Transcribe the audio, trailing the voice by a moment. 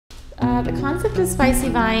The concept of Spicy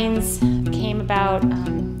Vines came about,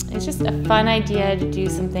 it's just a fun idea to do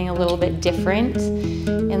something a little bit different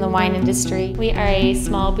in the wine industry. We are a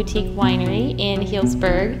small boutique winery in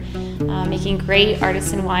Healdsburg, making great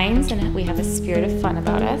artisan wines, and we have a spirit of fun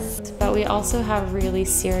about us. But we also have really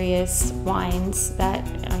serious wines that,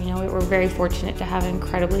 we're very fortunate to have an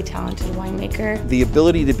incredibly talented winemaker. The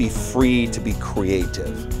ability to be free to be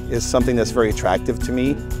creative is something that's very attractive to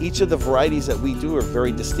me. Each of the varieties that we do are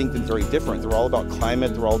very distinct and very different. They're all about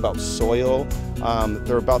climate, they're all about soil,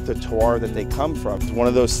 they're about the terroir that they come from. It's one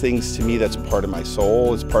of those things to me that's part of my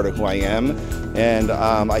soul, it's part of who I am. And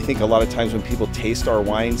I think a lot of times when people taste our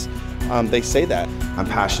wines, they say that. I'm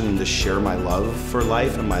passionate to share my love for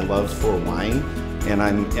life and my love for wine. And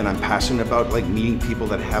I'm passionate about meeting people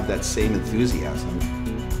that have that same enthusiasm.